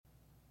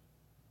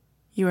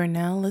You are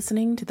now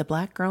listening to the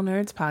Black Girl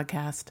Nerds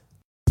podcast.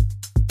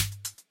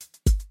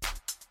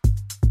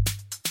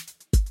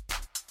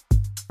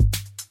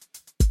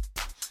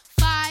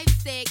 5,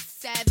 6,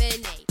 7,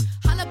 8.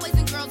 Holla boys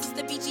and girls, it's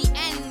the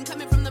BGN.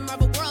 Coming from the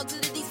Marvel world to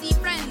the DC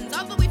friends.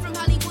 All the way from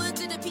Hollywood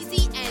to the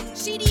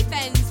PCN. She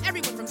defends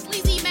everyone from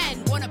sleazy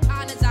men. Won't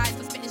apologize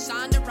for spitting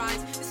Shonda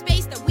rhymes. The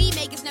space that we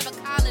make is never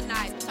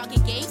colonized.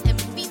 Talking games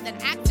and movies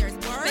and actors.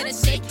 Better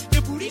shake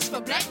your booties for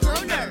Black Girl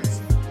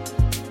Nerds.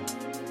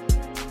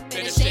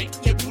 Better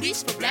shake your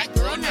booties for Black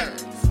Girl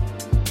Nerds.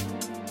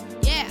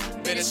 Yeah,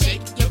 better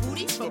shake your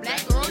booties for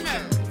Black Girl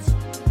Nerds.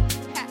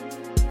 Ha.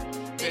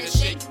 Better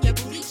shake your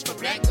booties for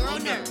Black Girl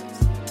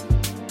Nerds.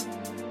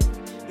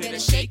 Better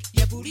shake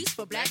your booties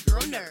for Black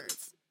Girl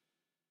Nerds.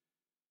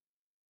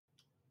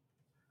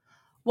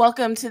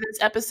 Welcome to this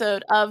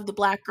episode of the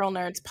Black Girl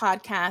Nerds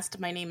podcast.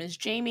 My name is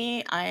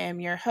Jamie. I am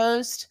your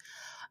host,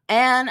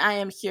 and I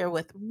am here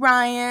with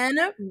Ryan.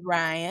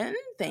 Ryan,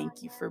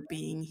 thank you for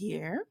being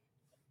here.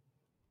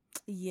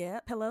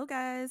 Yep. Hello,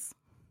 guys.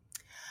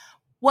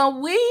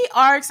 Well, we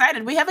are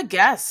excited. We have a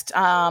guest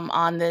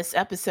on this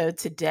episode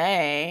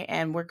today,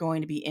 and we're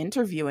going to be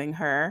interviewing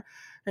her.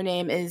 Her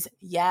name is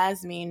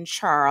Yasmine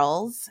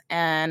Charles.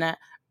 And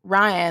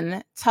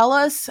Ryan, tell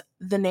us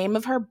the name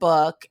of her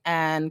book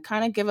and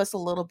kind of give us a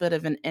little bit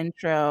of an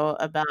intro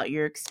about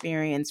your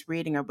experience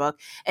reading her book.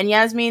 And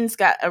Yasmine's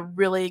got a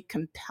really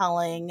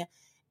compelling,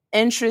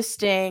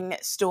 interesting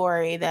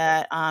story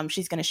that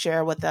she's going to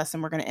share with us,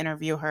 and we're going to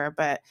interview her.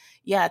 But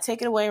yeah,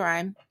 take it away,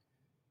 Ryan.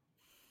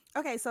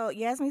 Okay, so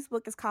Yasmine's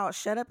book is called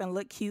Shut Up and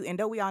Look Cute, and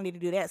don't we all need to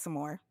do that some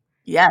more?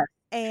 Yeah.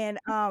 And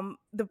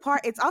the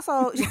part, it's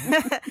also,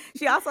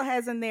 she also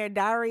has in there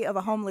Diary of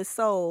a Homeless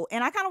Soul.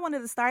 And I kind of wanted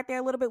to start there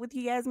a little bit with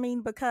you,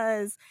 Yasmine,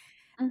 because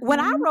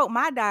when I wrote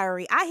my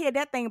diary, I hid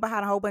that thing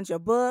behind a whole bunch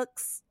of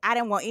books. I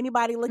didn't want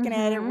anybody looking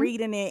at it,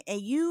 reading it,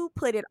 and you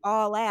put it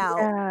all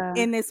out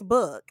in this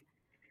book.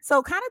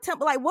 So kind of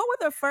what were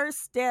the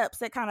first steps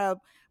that kind of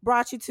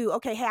brought you to,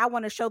 okay, hey, I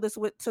want to show this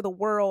to the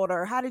world?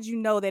 Or how did you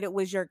know that it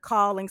was your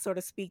calling, so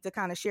to speak, to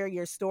kind of share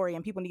your story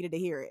and people needed to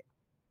hear it?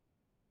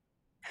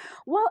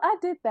 Well, I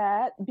did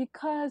that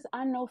because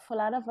I know for a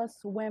lot of us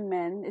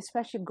women,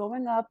 especially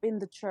growing up in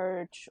the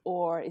church,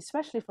 or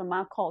especially from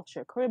my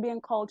culture,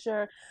 Caribbean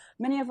culture,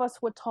 many of us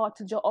were taught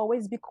to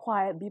always be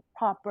quiet, be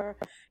proper.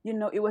 You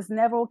know, it was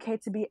never okay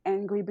to be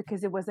angry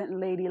because it wasn't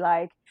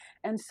ladylike.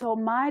 And so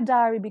my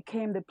diary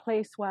became the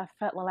place where I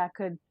felt like I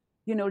could,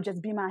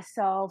 just be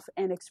myself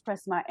and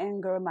express my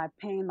anger, my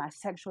pain, my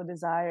sexual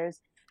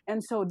desires.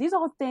 And so these are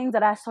all things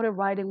that I started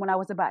writing when I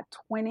was about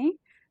 20.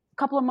 A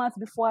couple of months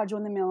before I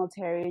joined the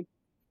military.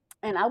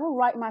 And I would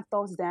write my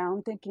thoughts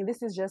down thinking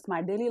this is just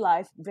my daily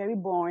life, very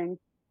boring.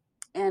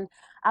 And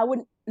I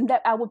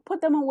would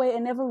put them away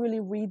and never really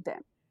read them.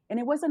 And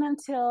it wasn't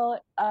until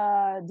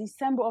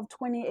December of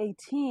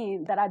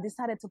 2018 that I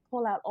decided to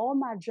pull out all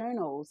my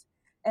journals.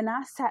 And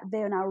I sat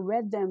there and I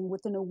read them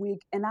within a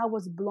week, and I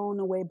was blown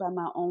away by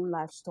my own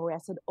life story. I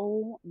said,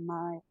 oh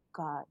my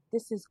God,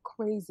 this is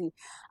crazy.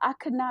 I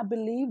could not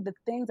believe the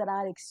things that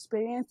I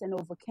experienced and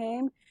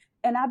overcame.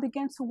 And I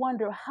began to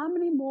wonder how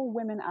many more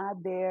women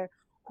out there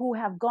who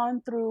have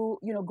gone through,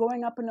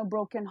 growing up in a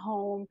broken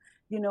home,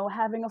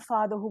 having a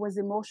father who was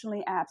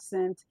emotionally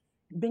absent,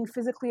 being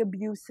physically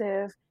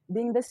abusive,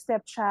 being the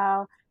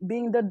stepchild,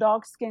 being the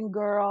dark-skinned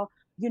girl,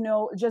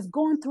 just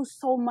going through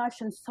so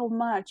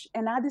much.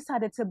 And I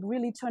decided to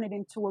really turn it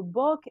into a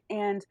book.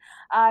 And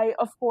I,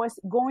 of course,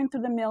 going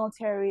through the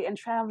military and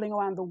traveling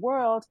around the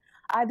world,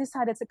 I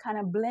decided to kind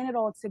of blend it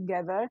all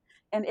together.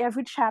 And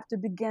every chapter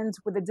begins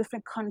with a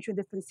different country,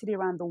 different city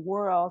around the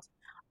world.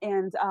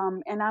 And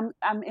I'm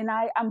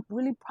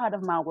really proud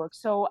of my work.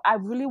 So I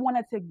really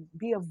wanted to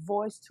be a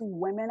voice to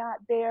women out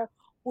there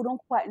who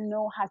don't quite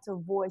know how to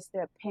voice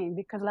their pain,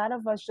 because a lot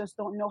of us just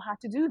don't know how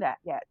to do that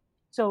yet.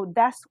 So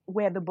that's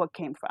where the book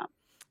came from.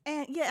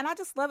 And yeah, and I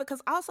just love it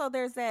because also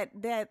there's that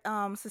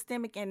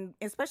systemic, and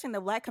especially in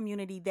the Black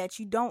community, that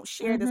you don't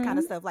share this kind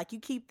of stuff. Like you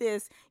keep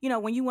this,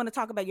 when you want to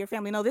talk about your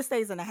family, no, this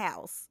stays in the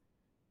house.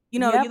 You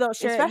don't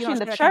share, especially in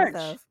the church. Kind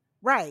of stuff.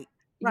 Right.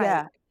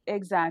 Yeah,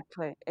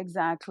 exactly.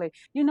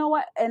 You know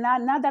what? And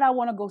not that I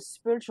want to go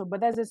spiritual, but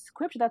there's a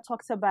scripture that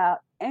talks about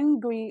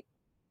anger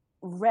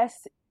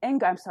rests in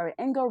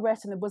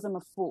the bosom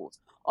of fools.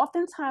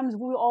 Oftentimes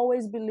we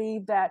always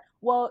believe that,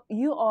 well,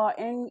 you are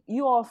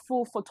a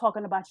fool for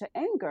talking about your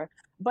anger.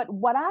 But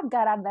what I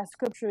got out of that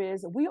scripture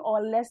is we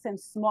are less than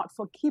smart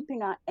for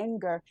keeping our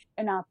anger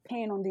and our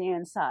pain on the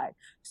inside.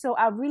 So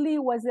I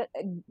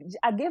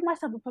gave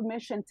myself the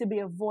permission to be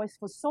a voice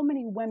for so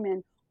many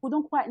women who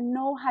don't quite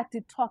know how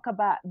to talk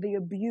about the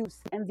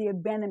abuse and the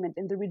abandonment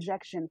and the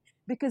rejection.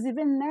 Because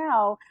even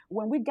now,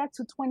 when we get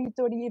to 20,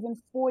 30,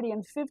 even 40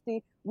 and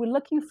 50, we're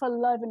looking for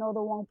love in all the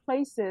wrong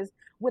places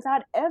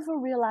without ever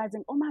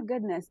realizing, oh my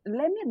goodness,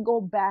 let me go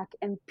back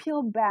and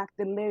peel back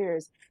the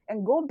layers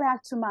and go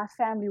back to my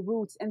family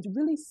roots and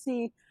really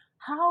see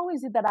how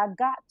is it that I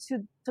got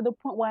to the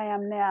point where I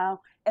am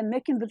now and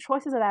making the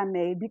choices that I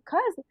made,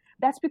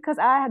 because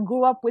I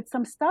grew up with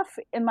some stuff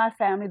in my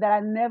family that I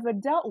never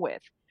dealt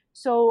with.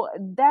 So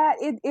that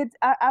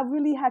I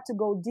really had to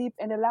go deep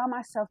and allow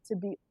myself to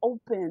be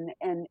open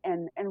and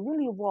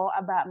really raw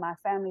about my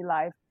family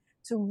life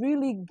to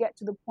really get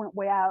to the point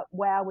where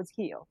I was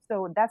healed.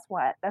 So that's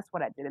what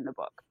I did in the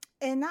book.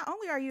 And not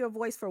only are you a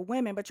voice for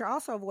women, but you're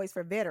also a voice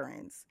for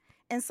veterans.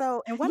 And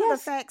so, and one of the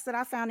Yes. facts that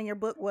I found in your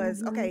book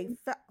was, okay,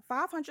 Mhm.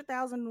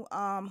 500,000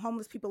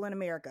 homeless people in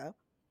America,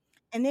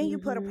 and then you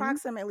put Mhm.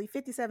 approximately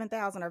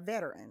 57,000 are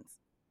veterans.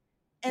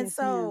 And Yes,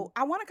 so ma'am.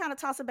 I want to kind of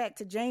toss it back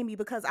to Jamie,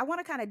 because I want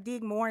to kind of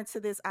dig more into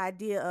this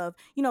idea of,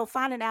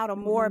 finding out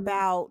more Mhm.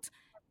 about,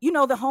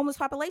 the homeless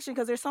population,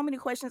 because there's so many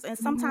questions and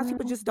sometimes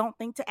people Mhm. just don't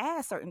think to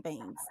ask certain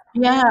things.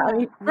 Yeah, I Yeah.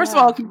 mean, first of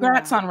all, Yeah.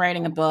 congrats Yeah. on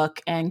writing a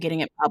book and getting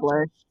it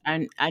published.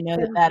 And I know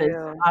that Thank that is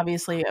you.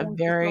 obviously a Thank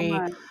you so very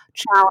much.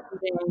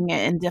 challenging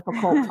and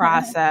difficult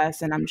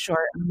process, and I'm sure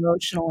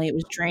emotionally it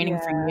was draining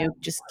for Yeah. you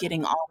just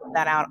getting all of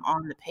that out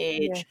on the Yes.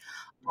 page.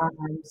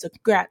 So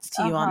congrats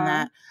to you on Uh-huh.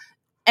 that.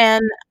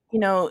 And, you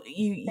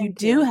Thank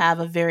do you. have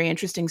a very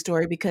interesting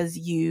story because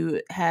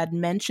you had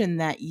mentioned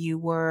that you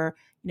were,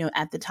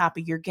 at the top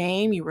of your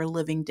game, you were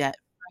living debt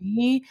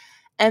free,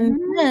 and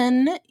Mhm.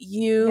 then Yep.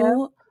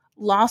 you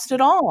lost it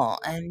all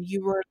and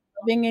you were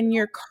living in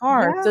your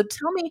car. Yeah. So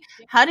tell me,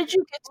 how did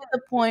you get to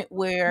the point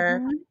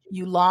where Mhm.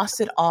 you lost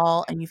it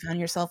all and you found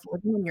yourself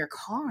living in your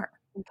car?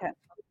 Okay.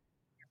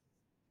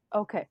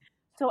 Okay.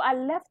 So I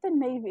left the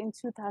Navy in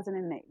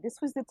 2008.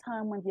 This was the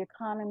time when the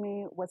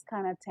economy was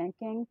kind of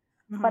tanking,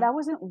 but Hmm. I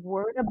wasn't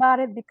worried about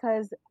it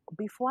because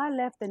before I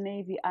left the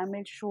Navy, I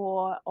made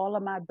sure all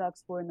of my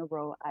ducks were in a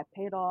row. I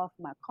paid off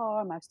my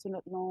car, my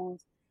student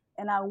loans,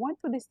 and I went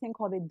through this thing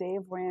called the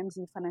Dave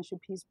Ramsey Financial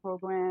Peace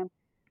Program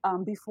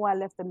before I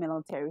left the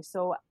military.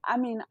 So, I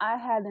mean, I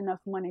had enough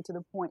money to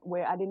the point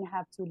where I didn't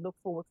have to look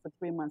for work for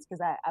 3 months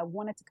because I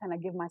wanted to kind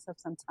of give myself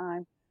some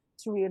time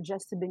to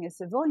readjust to being a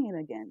civilian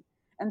again.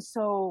 And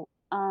so,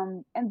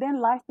 and then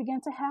life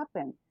began to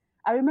happen.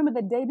 I remember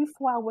the day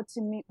before I went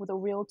to meet with a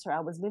realtor. I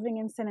was living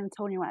in San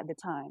Antonio at the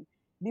time.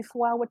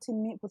 Before I went to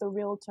meet with a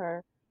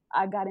realtor,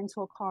 I got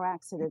into a car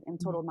accident and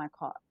totaled my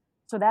car.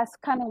 So that's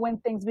kind of when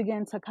things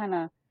began to kind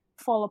of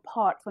fall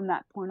apart from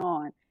that point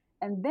on.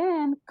 And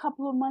then a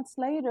couple of months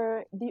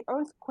later, the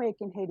earthquake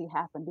in Haiti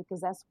happened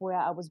because that's where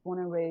I was born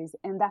and raised,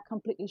 and that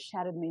completely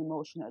shattered me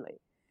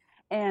emotionally.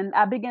 And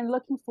I began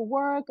looking for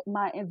work.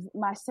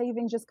 My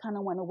savings just kind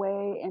of went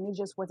away, and it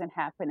just wasn't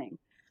happening.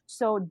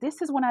 So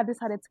this is when I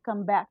decided to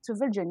come back to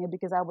Virginia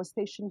because I was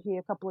stationed here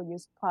a couple of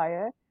years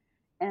prior,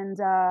 and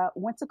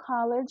went to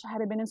college. I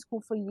had been in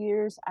school for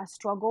years. I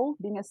struggled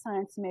being a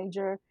science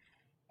major,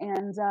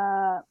 and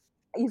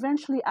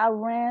eventually I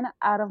ran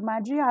out of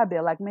my GI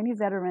Bill, like many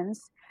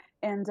veterans,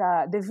 and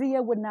the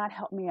VA would not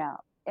help me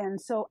out.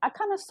 And so I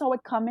kind of saw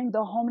it coming,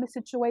 the homeless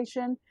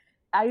situation.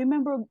 I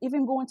remember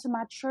even going to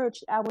my church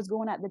I was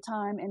going at the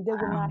time, and they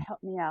would Wow. not help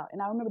me out.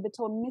 And I remember they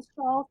told me, Miss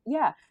Charles,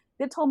 yeah,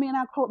 they told me, and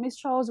I quote, Miss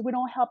Charles, we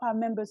don't help our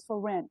members for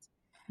rent.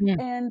 Mm.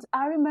 And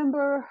I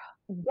remember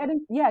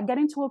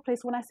getting to a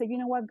place when I said, you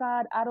know what,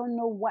 God, I don't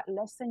know what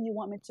lesson you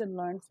want me to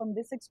learn from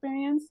this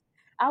experience.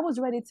 I was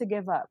ready to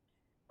give up.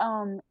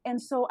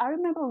 And so I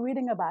remember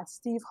reading about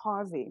Steve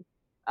Harvey,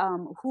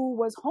 who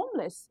was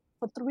homeless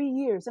for 3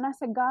 years. And I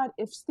said, God,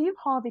 if Steve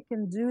Harvey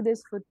can do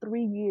this for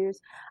 3 years,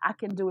 I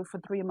can do it for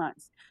 3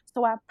 months.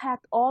 So I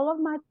packed all of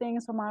my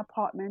things from my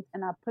apartment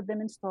and I put them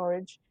in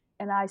storage,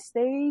 and I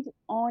stayed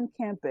on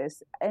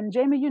campus. And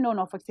Jamie, you know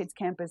Norfolk State's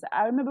campus.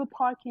 I remember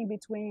parking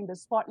between the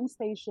Spartan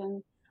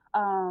station,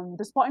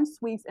 the Spartan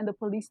Suites, and the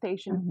police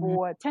station Mhm.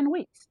 for 10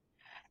 weeks.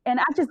 And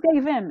I just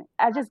gave in.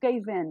 I just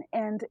gave in.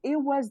 And it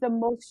was the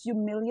most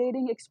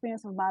humiliating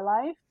experience of my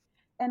life.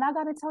 And I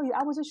got to tell you,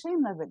 I was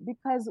ashamed of it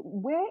because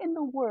where in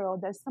the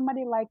world does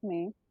somebody like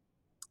me,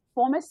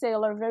 former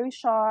sailor, very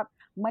sharp,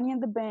 money in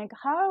the bank.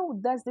 How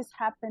does this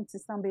happen to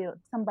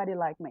somebody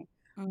like me?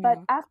 But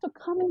Hmm. after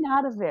coming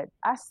out of it,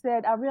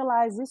 I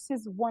realized this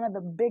is one of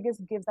the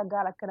biggest gifts that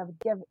God could have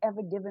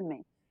ever given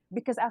me.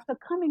 Because after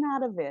coming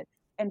out of it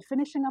and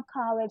finishing up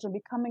college and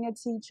becoming a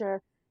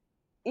teacher,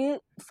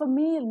 it for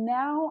me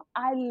now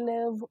I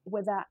live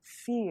without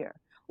fear.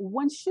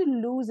 Once you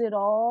lose it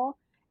all,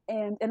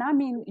 and I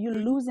mean you're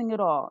losing it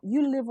all,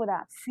 you live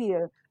without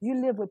fear. You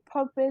live with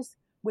purpose,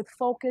 with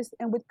focus,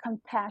 and with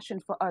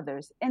compassion for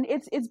others. And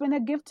it's been a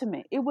gift to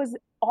me. It was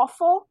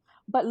awful,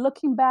 but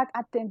looking back,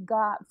 I thank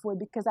God for it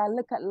because I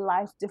look at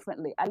life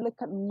differently. I look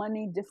at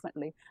money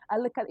differently. I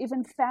look at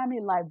even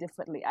family life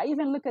differently. I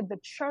even look at the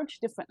church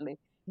differently.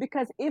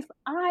 Because if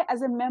I,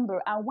 as a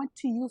member, I went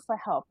to you for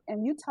help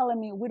and you telling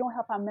me we don't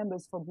help our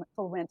members for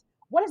rent,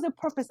 what is the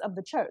purpose of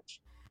the church?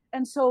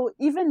 And so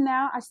even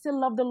now, I still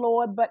love the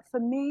Lord, but for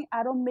me,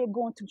 I don't make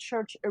going to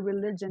church a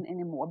religion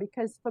anymore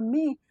because for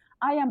me,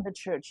 I am the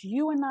church.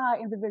 You and I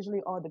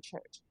individually are the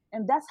church.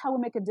 And that's how we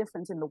make a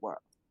difference in the world.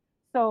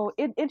 So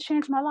it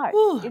changed my life.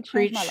 Whew, It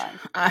changed my preach.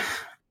 life. I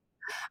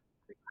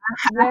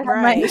Yes.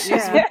 have my Right.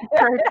 issues Yeah. with the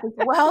church as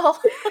well.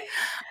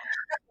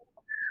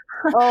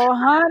 Oh,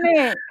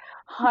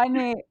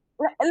 honey,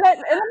 let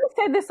me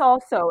say this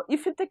also.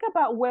 If you think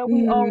about where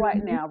we are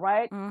right Mhm, now,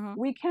 right? Hmm.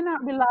 We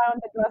cannot rely on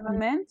the mhm,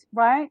 government,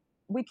 right?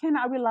 We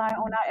cannot rely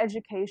on our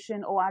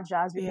education or our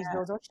jobs because Yeah.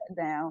 those are shut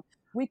down.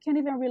 We can't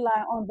even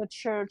rely on the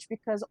church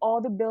because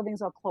all the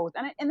buildings are closed.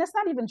 And that's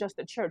not even just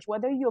the church.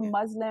 Whether you're Yeah.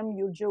 Muslim,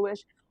 you're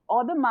Jewish,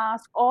 all the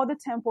mosques, all the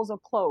temples are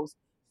closed.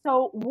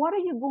 So what are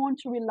you going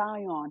to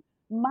rely on?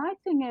 My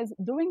thing is,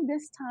 during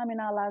this time in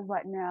our lives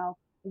right now,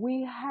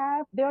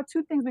 there are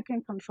two things we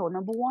can control.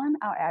 Number one,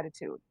 our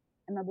attitude.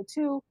 And number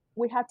two,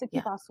 we have to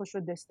keep Yeah. our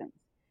social distance.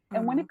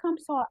 And when Mm-hmm. it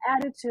comes to our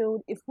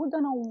attitude, if we're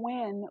going to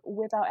win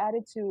with our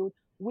attitude,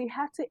 we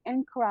have to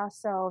anchor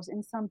ourselves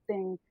in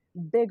something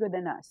bigger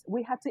than us.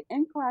 We have to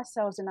anchor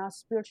ourselves in our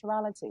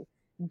spirituality.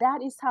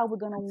 That is how we're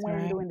going to That's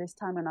win right. during this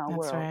time in our That's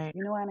world. right.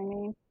 You know what I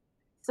mean?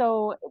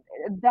 So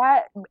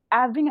that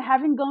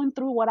having gone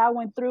through what I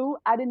went through,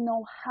 I didn't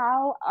know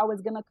how I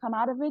was gonna come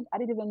out of it. I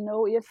didn't even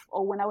know if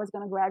or when I was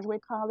gonna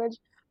graduate college,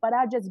 but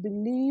I just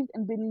believed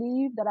and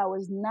believed that I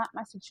was not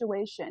my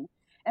situation.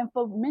 And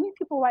for many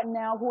people right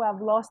now who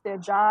have lost their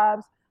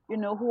jobs,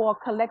 who are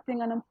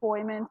collecting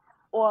unemployment,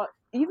 or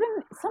even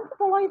some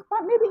people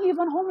are maybe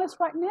even homeless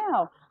right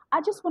now.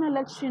 I just want to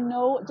let you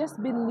know,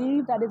 just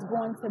believe that it's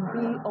going to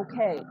be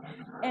okay.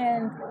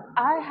 And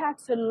I had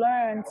to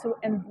learn to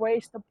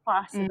embrace the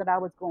process Mm. that I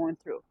was going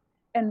through.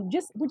 And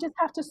we just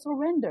have to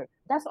surrender.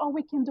 That's all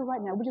we can do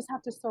right now. We just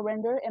have to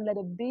surrender and let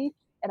it be.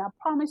 And I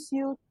promise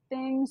you,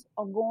 things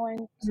are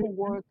going to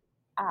work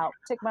out.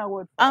 Take my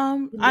word for it.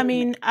 I Believe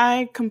me. mean,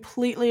 I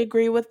completely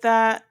agree with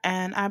that,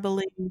 and I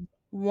believe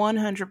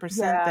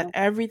 100% that Yeah.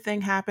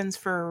 everything happens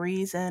for a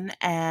reason,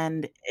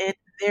 and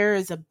there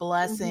is a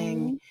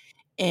blessing Mm-hmm.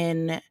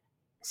 in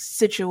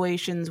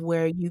situations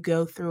where you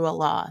go through a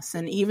loss,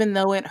 and even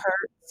though it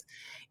hurts,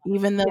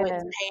 even though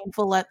it's Yes.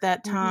 painful at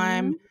that Mm-hmm.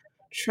 time,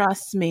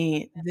 trust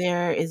me,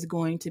 there is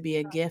going to be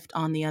a gift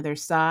on the other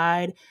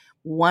side.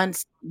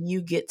 Once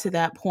you get to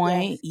that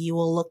point, Yes. you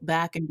will look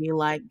back and be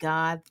like,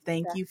 God,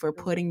 thank you for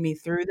Exactly. putting me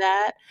through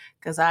that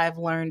because I've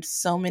learned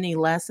so many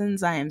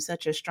lessons. I am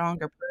such a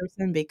stronger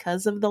person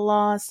because of the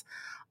loss.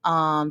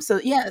 So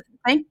yeah,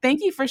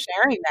 thank you for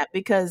sharing that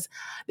because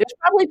there's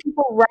probably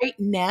people right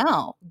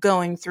now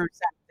going through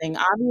something.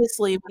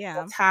 Obviously, with Yeah.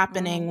 what's Mm-hmm.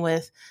 happening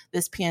with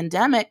this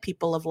pandemic,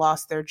 people have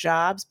lost their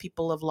jobs,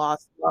 people have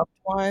lost loved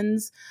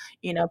ones.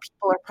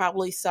 People are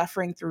probably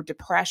suffering through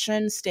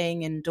depression,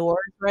 staying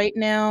indoors right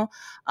now.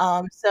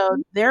 So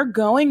they're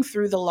going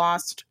through the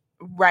loss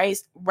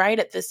right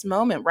at this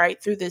moment,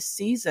 right through this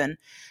season,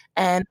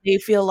 and they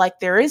feel like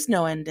there is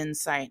no end in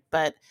sight.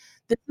 But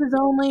this is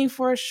only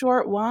for a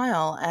short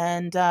while,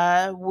 and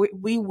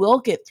we will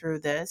get through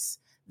this.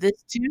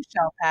 This too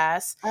shall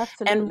pass.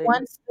 And Absolutely.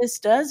 once this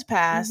does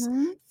pass,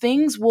 Mm-hmm.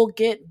 things will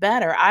get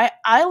better.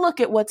 I look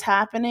at what's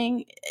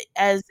happening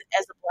as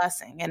a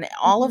blessing. And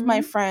all of my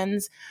Mm-hmm.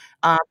 friends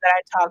that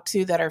I talk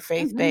to that are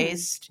faith Mm-hmm.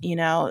 based,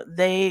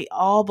 they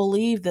all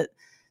believe that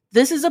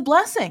this is a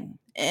blessing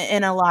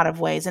in a lot of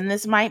ways. And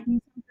this might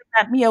be something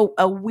that be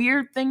a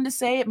weird thing to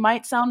say. It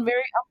might sound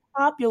very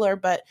unpopular,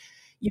 but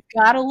you've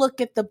got to look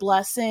at the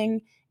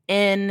blessing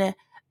in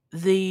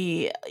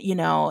the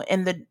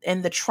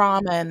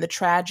trauma and the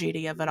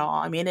tragedy of it all.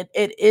 I mean,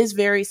 it is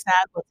very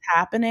sad what's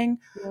happening,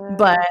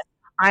 but Yes,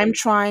 I'm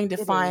trying to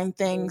it is. find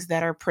It is. things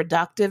that are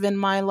productive in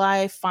my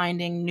life,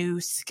 finding new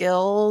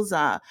skills,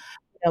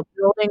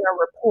 building a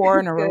rapport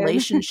and a Good.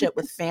 relationship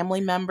with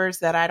family members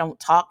that I don't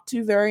talk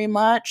to very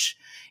much,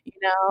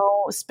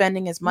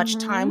 spending as much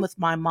time Mm-hmm. with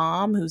my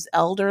mom who's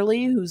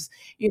elderly, who's,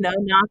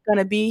 not going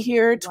to be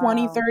here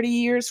 20, Wow. 30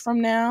 years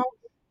from now.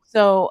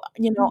 So,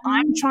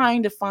 I'm Mm-hmm.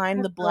 trying to find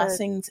That's the good.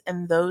 blessings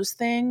in those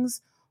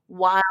things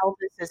while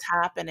this is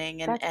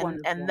happening. And That's and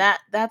and wonderful.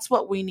 that's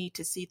what we need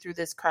to see through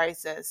this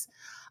crisis.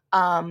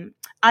 Um,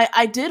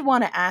 I did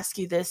want to ask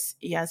you this,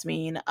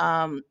 Yasmine.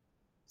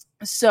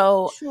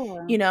 So,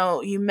 Sure.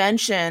 you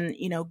mentioned,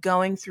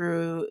 going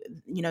through,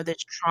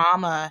 this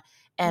trauma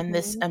and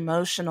this Mm-hmm.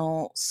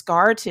 emotional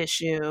scar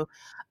tissue,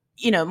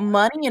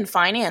 money and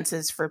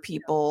finances for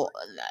people.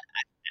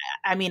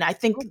 I mean, I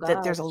Oh think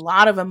that there's a gosh.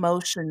 lot of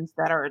emotions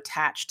that are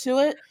attached to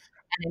it.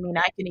 And I mean,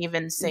 I can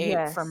even say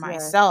for Yes,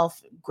 yes.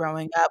 myself,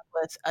 growing up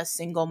with a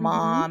single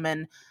Mm-hmm. mom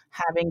and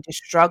having to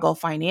struggle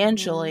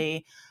Mm-hmm.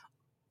 financially,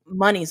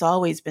 money's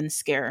always been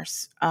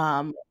scarce,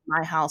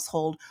 my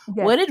household.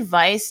 Yes. What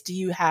advice do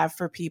you have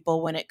for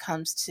people when it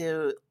comes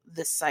to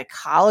the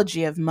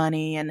psychology of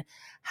money and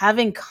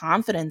having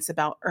confidence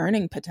about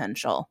earning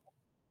potential?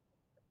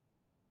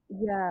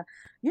 Yeah.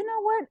 You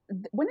know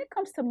what? When it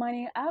comes to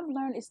money, I've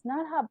learned it's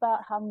not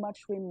about how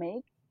much we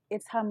make,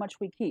 it's how much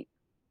we keep.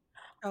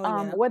 Oh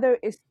yeah. Whether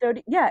it's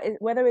 30, yeah,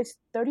 whether it's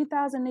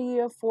 30,000 a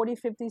year, 40,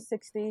 50,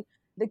 60,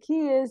 the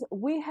key is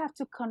we have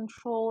to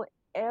control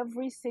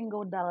every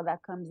single dollar that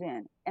comes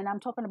in. And I'm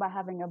talking about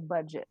having a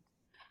budget.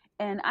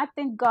 And I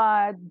thank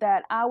God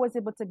that I was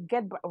able to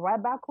get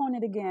right back on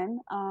it again.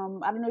 I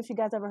don't know if you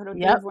guys ever heard of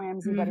Yep. Dave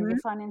Ramsey, but he's a Mhm.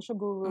 financial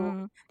guru.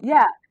 Mm-hmm.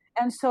 Yeah.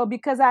 And so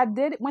because I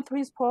went through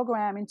his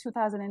program in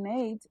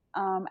 2008,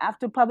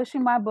 after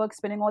publishing my book,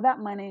 spending all that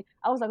money,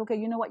 I was like, okay,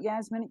 you know what,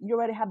 Yasmin, you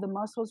already have the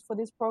muscles for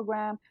this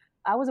program.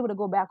 I was able to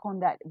go back on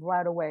that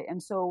right away.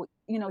 And so,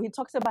 he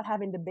talks about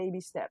having the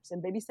baby steps.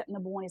 And baby step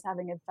number one is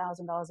having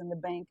 $1,000 in the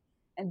bank.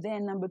 And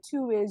then number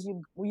two is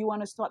you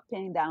want to start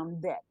paying down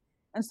debt.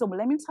 And so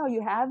let me tell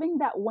you, having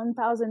that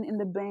 1,000 in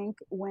the bank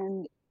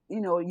when,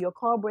 your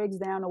car breaks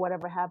down or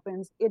whatever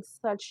happens, it's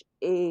such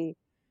a,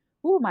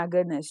 oh my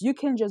goodness, you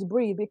can just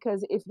breathe,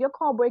 because if your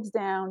car breaks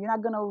down, you're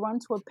not going to run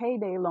to a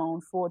payday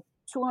loan for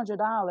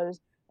 $200.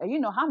 And you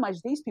know how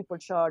much these people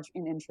charge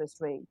in interest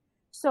rate.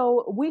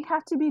 So we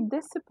have to be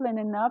disciplined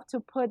enough to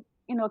put,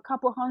 a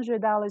couple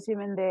 $100 here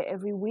and there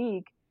every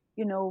week,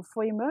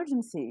 for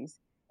emergencies.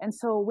 And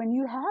so when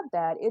you have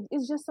that,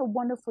 it's just a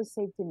wonderful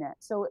safety net.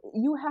 So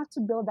you have to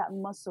build that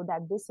muscle,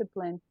 that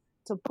discipline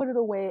to put it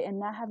away and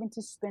not having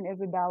to spend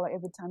every dollar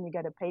every time you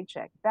get a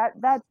paycheck.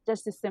 That's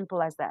just as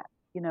simple as that.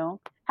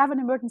 Have an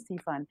emergency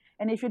fund.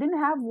 And if you didn't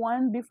have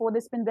one before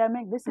this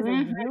pandemic, this is a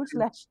huge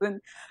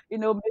lesson.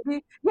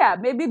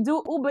 Maybe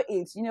do Uber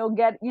Eats,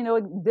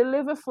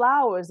 deliver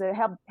flowers,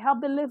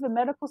 help deliver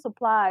medical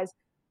supplies,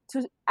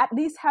 to at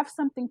least have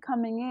something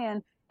coming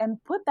in, and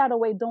put that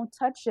away. Don't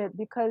touch it,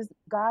 because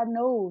God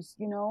knows,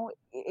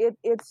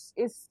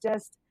 it's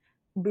just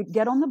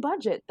get on the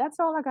budget. That's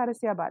all I got to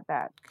say about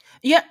that.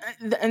 Yeah,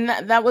 and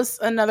that was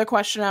another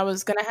question I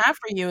was going to have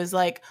for you, is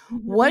like,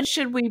 what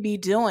should we be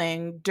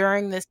doing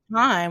during this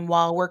time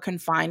while we're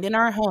confined in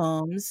our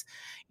homes?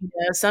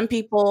 Some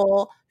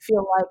people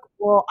feel like,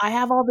 well, I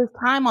have all this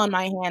time on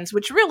my hands,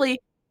 which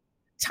really,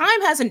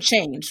 time hasn't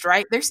changed,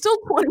 right? There's still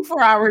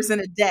 24 hours in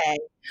a day.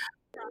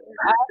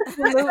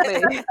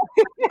 Absolutely.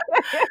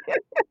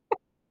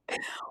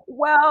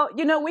 Well,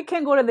 we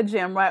can go to the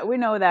gym, right? We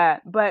know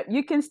that. But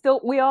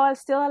we are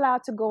still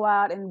allowed to go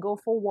out and go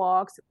for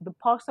walks. The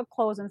parks are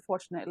closed,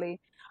 unfortunately.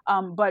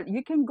 But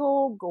you can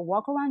go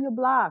walk around your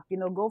block,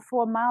 go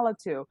for a mile or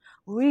two.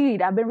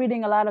 Read. I've been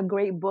reading a lot of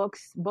great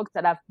books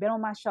that have been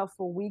on my shelf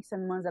for weeks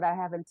and months that I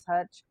haven't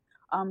touched.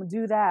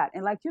 Do that.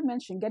 And like you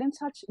mentioned, get in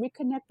touch,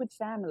 reconnect with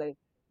family.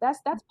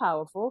 That's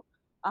powerful.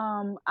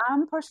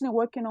 I'm personally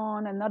working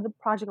on another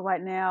project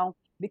right now,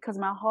 because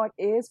my heart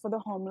is for the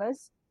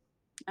homeless.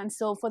 And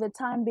so for the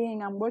time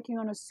being, I'm working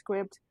on a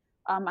script.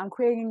 I'm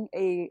creating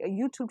a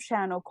YouTube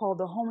channel called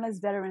the Homeless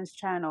Veterans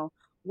Channel,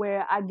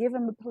 where I give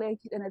them a place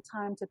and a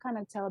time to kind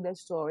of tell their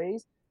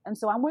stories. And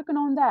so I'm working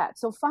on that.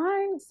 So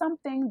find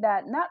something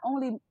that not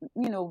only,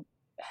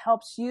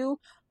 helps you,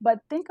 but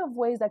think of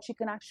ways that you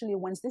can actually,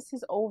 once this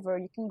is over,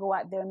 you can go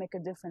out there and make a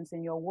difference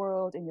in your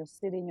world, in your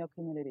city, in your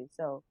community.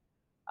 So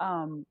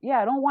don't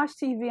watch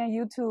TV and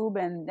YouTube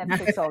and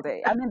Netflix all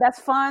day. I mean, that's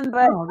fun,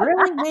 but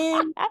really,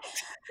 man?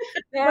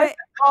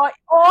 or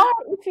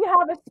if you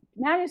have a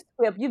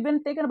manuscript, you've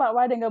been thinking about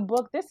writing a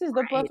book, this is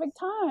the perfect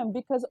time,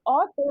 because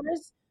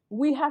authors,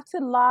 we have to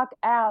lock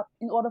out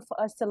in order for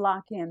us to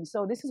lock in.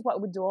 So this is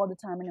what we do all the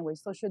time anyway,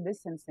 social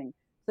distancing.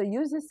 So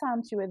use this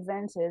time to your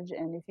advantage,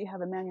 and if you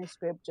have a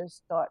manuscript, just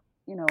start,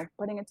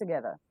 putting it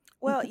together.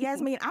 Well,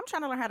 Yasmine, I'm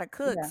trying to learn how to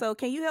cook. Yeah. So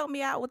can you help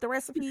me out with the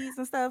recipes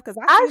and stuff? Because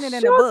I I've seen it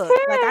in the sure book.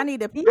 can. Like I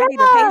need a pastry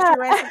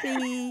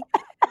recipe.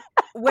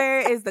 Where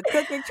is the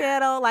cooking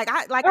channel? Like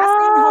I seen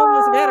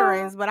homeless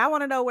veterans, but I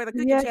want to know where the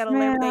cooking channel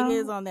and everything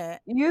is on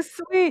that. You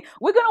sweet.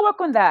 We're gonna work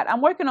on that.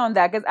 I'm working on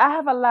that, because I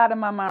have a lot in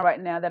my mind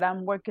right now that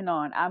I'm working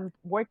on. I'm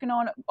working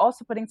on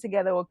also putting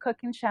together a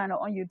cooking channel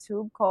on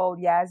YouTube called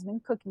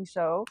Yasmine Cooking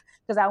Show,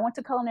 because I went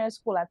to culinary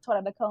school. I taught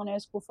at the culinary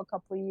school for a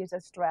couple of years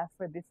at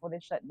Stratford before they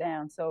shut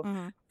down. So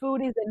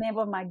food is the name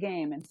of my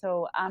game, and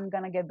so I'm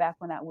gonna get back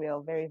on that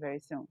wheel very,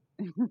 very soon.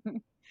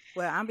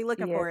 Well, I'll be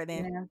looking for it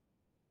then. Yeah.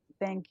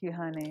 Thank you,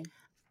 honey.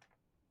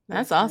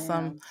 That's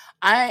awesome.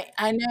 I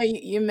know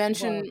you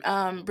mentioned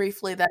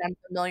briefly that I'm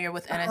familiar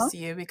with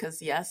NSU,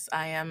 because yes,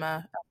 I am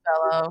a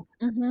fellow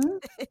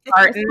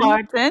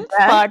Spartan.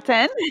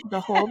 The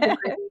whole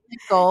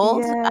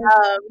gold.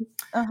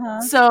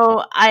 Yes.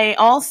 So I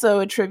also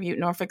attribute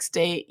Norfolk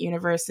State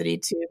University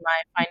to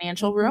my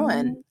financial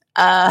ruin.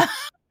 That's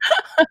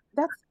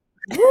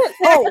good.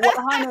 Oh,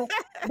 well, honey,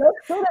 those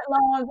student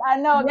loans, I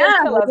know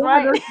they'll kill us,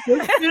 right?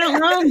 Those student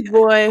loans,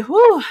 boy.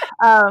 Whew.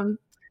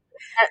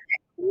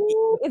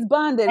 It's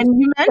bondage. And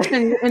you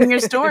mentioned in your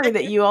story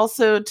that you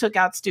also took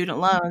out student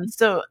loans.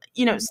 So,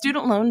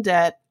 student loan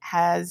debt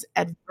has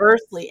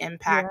adversely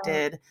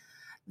impacted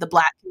the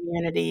Black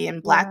community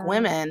and Black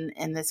women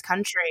in this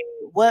country.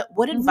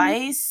 What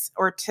advice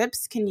or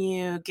tips can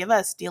you give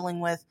us dealing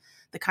with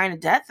the kind of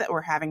debt that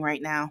we're having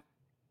right now?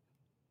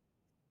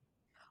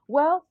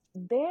 Well,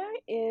 there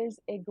is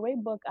a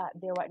great book out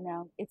there right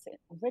now. It's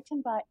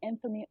written by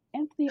Anthony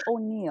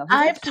O'Neill.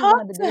 I've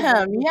talked to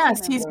him.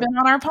 Yes, he's been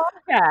on our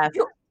podcast.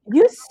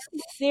 You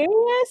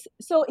serious?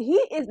 So he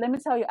is, let me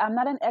tell you, I'm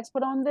not an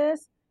expert on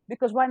this,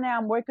 because right now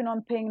I'm working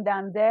on paying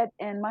down debt,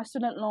 and my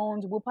student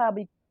loans will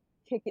probably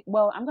kick it.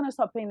 Well, I'm going to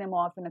start paying them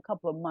off in a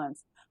couple of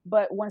months.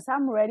 But once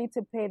I'm ready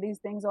to pay these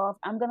things off,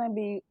 I'm going to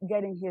be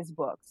getting his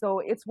book. So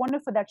it's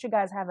wonderful that you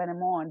guys have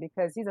him on,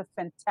 because he's a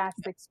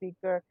fantastic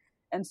speaker.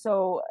 And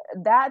so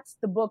that's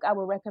the book I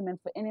would recommend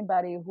for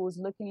anybody who's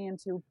looking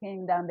into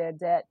paying down their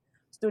debt,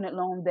 student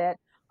loan debt.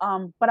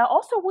 But I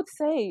also would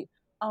say,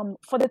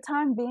 for the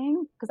time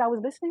being, because I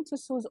was listening to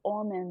Suze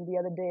Orman the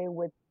other day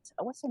with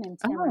what's her name,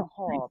 Tamron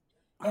Hall,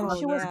 and Oh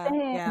she was yeah,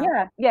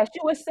 saying, yeah. she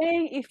was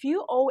saying if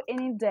you owe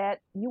any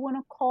debt, you want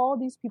to call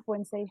these people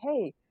and say,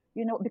 hey,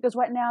 because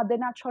right now they're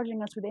not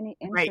charging us with any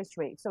Right. interest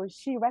rate. So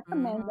she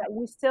recommends Mhm. that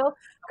we still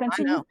I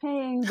continue know.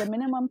 paying the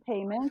minimum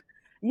payment.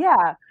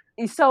 Yeah.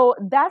 So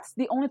that's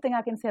the only thing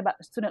I can say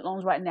about student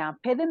loans right now.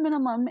 Pay the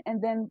minimum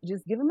and then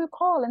just give them a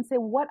call and say,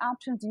 what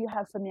options do you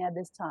have for me at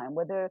this time?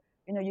 Whether,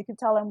 you could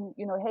tell them,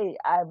 hey,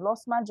 I've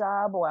lost my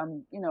job, or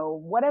I'm,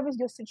 whatever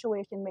your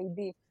situation may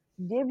be,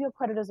 give your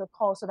creditors a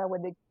call so that way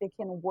they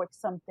can work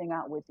something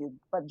out with you.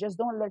 But just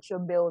don't let your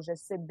bills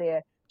just sit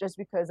there just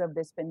because of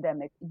this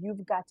pandemic.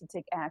 You've got to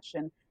take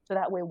action so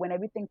that way when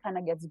everything kind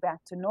of gets back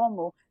to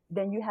normal,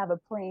 then you have a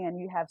plan,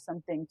 you have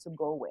something to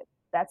go with.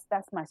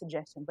 That's my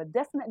suggestion. But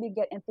definitely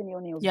get Anthony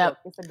O'Neill's Yep. book.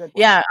 It's a good one.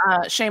 Yeah.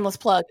 Shameless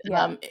plug.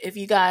 Yeah. If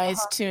you guys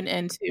tune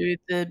into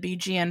the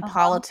BGN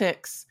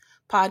Politics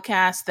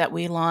podcast that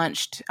we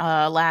launched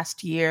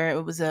last year,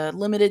 it was a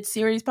limited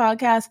series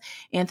podcast.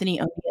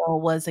 Anthony O'Neill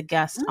was a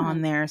guest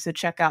on there. So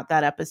check out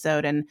that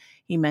episode. And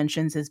he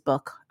mentions his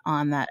book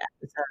on that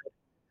episode.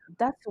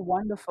 That's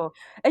wonderful.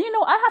 And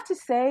I have to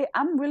say,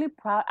 I'm really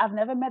proud. I've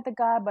never met the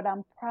guy, but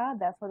I'm proud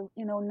that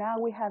now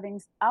we're having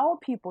our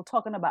people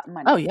talking about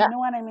money. Oh, yeah. You know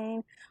what I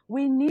mean?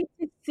 We need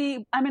to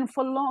see,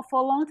 for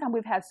a long time,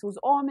 we've had Suze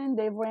Orman,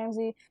 Dave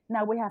Ramsey.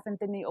 Now we have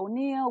Anthony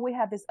O'Neill. We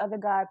have this other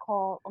guy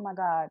called, oh my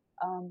God,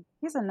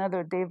 he's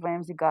another Dave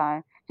Ramsey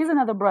guy. He's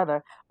another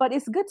brother. But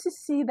it's good to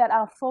see that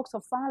our folks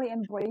are finally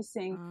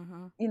embracing,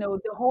 the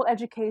whole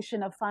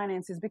education of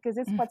finances, because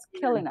it's what's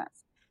killing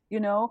us.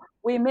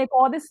 We make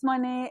all this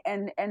money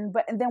and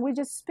then we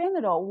just spend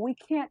it all. We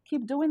can't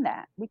keep doing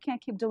that.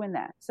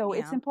 So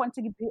it's important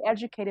to be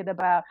educated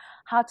about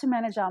how to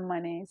manage our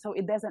money so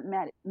it doesn't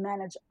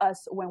manage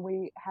us when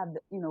we have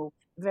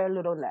very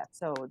little left.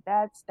 So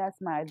that's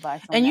my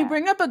advice on and that. You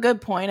bring up a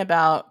good point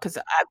about, because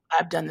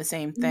I've done the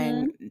same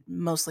thing,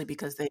 mostly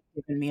because they've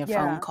given me a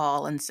phone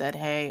call and said,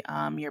 hey,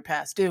 you're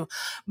past due.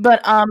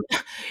 But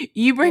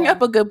you bring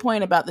up a good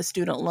point about the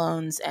student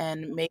loans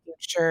and making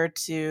sure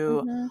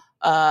to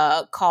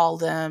call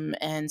them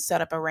and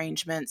set up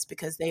arrangements,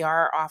 because they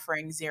are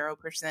offering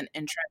 0%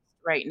 interest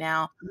right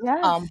now.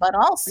 Yes. But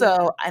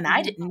also, and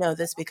I didn't know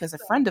this because a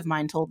friend of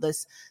mine told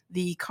this,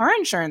 the car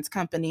insurance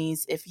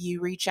companies, if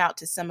you reach out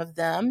to some of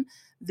them,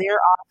 they're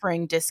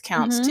offering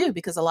discounts too,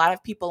 because a lot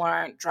of people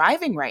aren't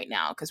driving right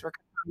now because we're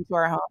coming to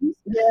our homes.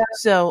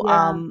 So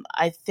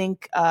I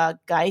think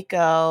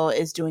Geico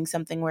is doing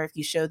something where if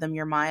you show them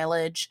your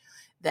mileage,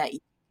 that you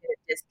get a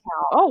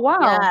discount. Oh, wow.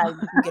 Yeah, you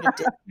can get a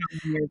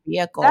discount on your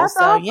vehicle. That's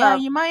so awesome. Yeah,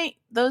 you might,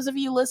 those of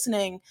you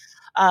listening,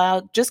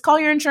 just call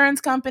your insurance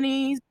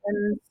companies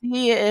and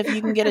see if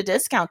you can get a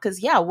discount.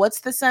 Because what's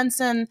the sense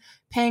in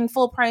paying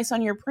full price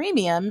on your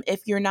premium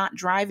if you're not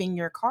driving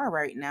your car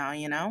right now,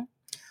 Yeah.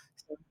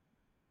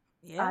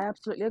 I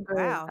absolutely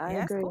agree. Wow. I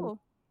That's agree. cool.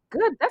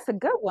 Good. That's a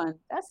good one.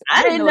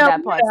 I didn't know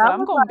that part. So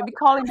I'm going to be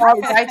calling all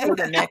the Geico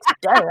the next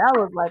day. I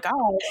was like,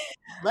 oh,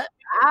 let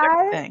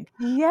me think.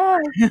 Yes.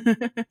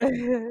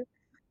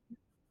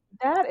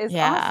 That is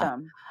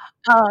awesome.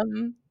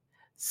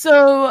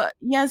 So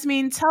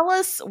Yasmine, tell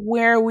us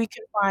where we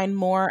can find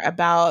more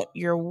about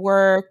your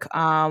work,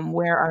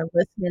 where our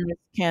listeners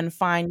can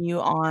find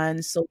you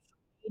on social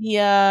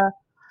media and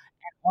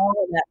all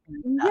of that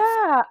kind of stuff.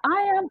 Yeah,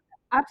 I am.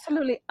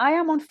 Absolutely. I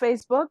am on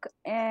Facebook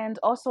and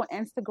also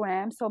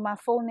Instagram. So my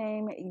full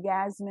name,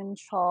 Yasmine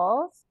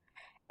Charles.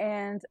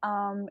 And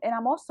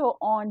I'm also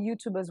on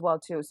YouTube as well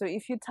too. So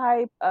if you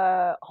type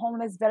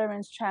Homeless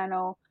Veterans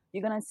Channel,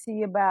 you're gonna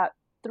see about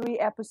 3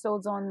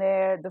 episodes on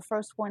there. The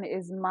first one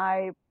is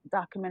my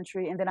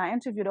documentary, and then I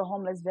interviewed a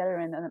homeless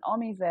veteran and an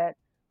Army vet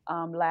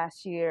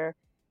last year.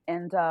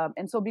 And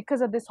so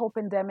because of this whole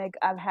pandemic,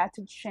 I've had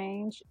to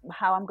change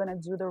how I'm going to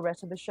do the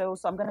rest of the show.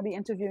 So I'm going to be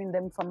interviewing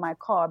them from my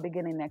car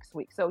beginning next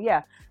week. So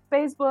yeah,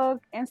 Facebook,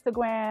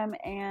 Instagram,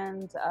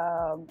 and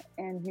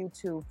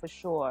YouTube for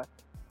sure.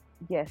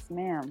 Yes,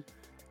 ma'am.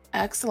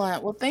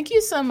 Excellent. Well, thank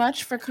you so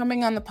much for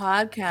coming on the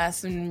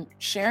podcast and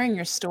sharing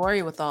your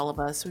story with all of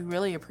us. We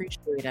really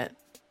appreciate it.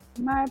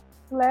 My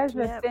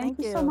pleasure. Yeah, thank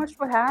you so much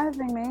for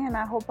having me. And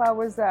I hope I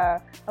was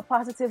a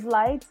positive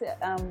light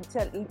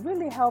to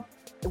really help,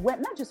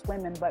 not just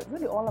women, but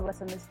really all of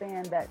us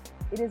understand that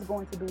it is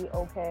going to be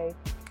okay.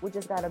 We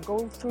just got to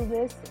go through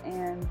this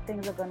and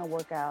things are going to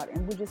work out.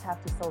 And we just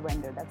have to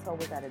surrender. That's all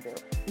we got to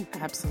do.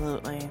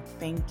 Absolutely.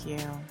 Thank you.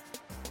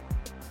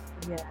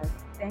 Yes.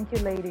 Thank you,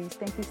 ladies.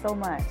 Thank you so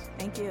much.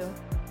 Thank you.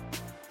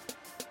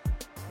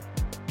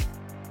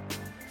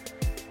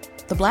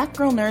 The Black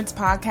Girl Nerds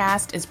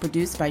podcast is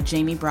produced by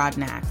Jamie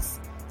Broadnax.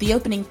 The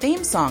opening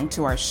theme song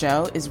to our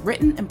show is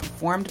written and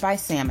performed by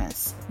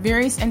Samus.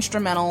 Various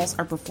instrumentals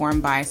are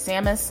performed by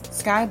Samus,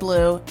 Sky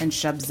Blue, and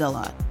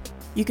Shubzilla.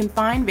 You can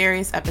find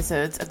various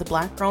episodes of the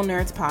Black Girl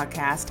Nerds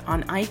podcast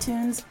on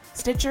iTunes,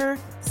 Stitcher,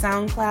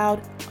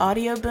 SoundCloud,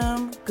 Audio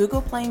Boom,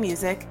 Google Play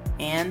Music,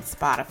 and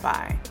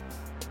Spotify.